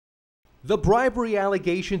The bribery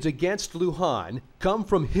allegations against Lujan come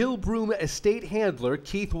from Hillbroom estate handler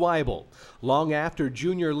Keith Weibel, long after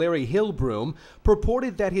Junior Larry Hillbroom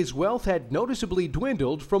purported that his wealth had noticeably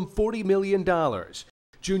dwindled from $40 million.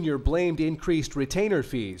 Junior blamed increased retainer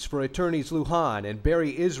fees for attorneys Lujan and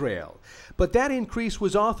Barry Israel, but that increase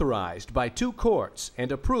was authorized by two courts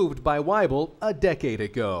and approved by Weibel a decade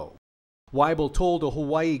ago. Weibel told a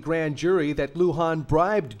Hawaii grand jury that Lujan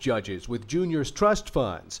bribed judges with Junior's trust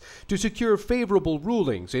funds to secure favorable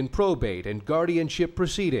rulings in probate and guardianship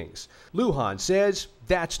proceedings. Lujan says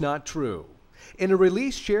that's not true. In a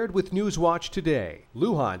release shared with Newswatch today,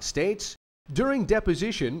 Lujan states, during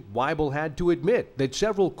deposition, Weibel had to admit that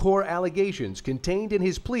several core allegations contained in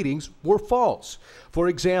his pleadings were false. For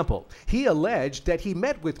example, he alleged that he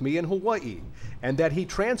met with me in Hawaii and that he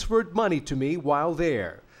transferred money to me while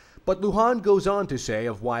there. But Lujan goes on to say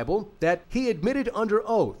of Weibel that he admitted under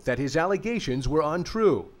oath that his allegations were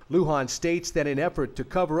untrue. Lujan states that in an effort to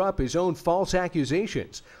cover up his own false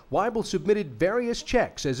accusations, Weibel submitted various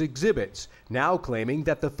checks as exhibits, now claiming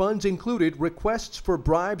that the funds included requests for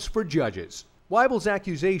bribes for judges. Weibel's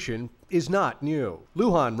accusation is not new.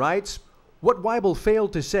 Lujan writes, what Weibel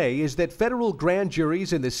failed to say is that federal grand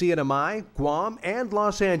juries in the CNMI, Guam, and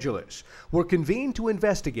Los Angeles were convened to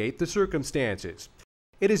investigate the circumstances.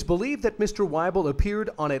 It is believed that Mr. Weibel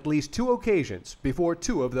appeared on at least two occasions before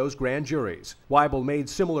two of those grand juries. Weibel made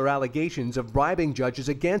similar allegations of bribing judges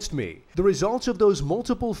against me. The results of those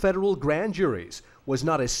multiple federal grand juries was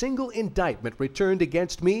not a single indictment returned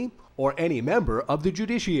against me or any member of the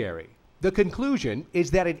judiciary. The conclusion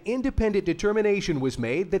is that an independent determination was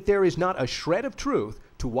made that there is not a shred of truth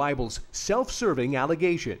to Weibel's self-serving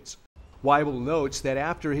allegations. Weibel notes that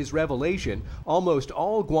after his revelation, almost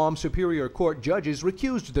all Guam Superior Court judges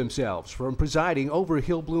recused themselves from presiding over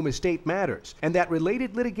Hillbroom estate matters, and that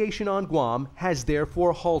related litigation on Guam has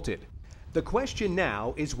therefore halted. The question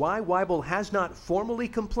now is why Weibel has not formally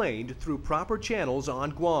complained through proper channels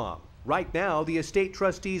on Guam. Right now, the estate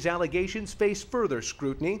trustee's allegations face further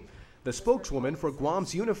scrutiny. The spokeswoman for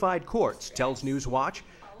Guam's Unified Courts tells Newswatch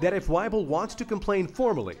that if Weibel wants to complain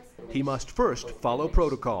formally, he must first follow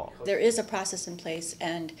protocol. There is a process in place,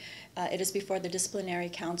 and it is before the disciplinary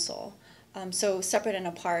council. So separate and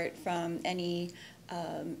apart from any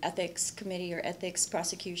ethics committee or ethics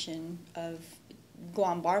prosecution of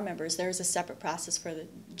Guam bar members, there is a separate process for the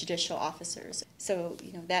judicial officers. So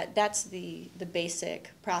that's the basic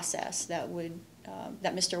process that would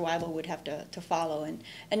that Mr. Weibel would have to follow,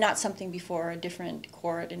 and not something before a different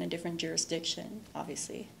court in a different jurisdiction,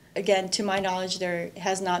 obviously. Again, to my knowledge, there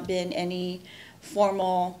has not been any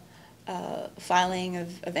formal filing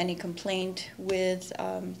of any complaint with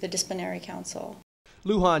the disciplinary council.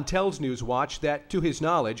 Lujan tells Newswatch that, to his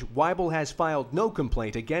knowledge, Weibel has filed no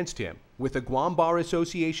complaint against him with the Guam Bar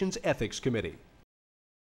Association's Ethics Committee.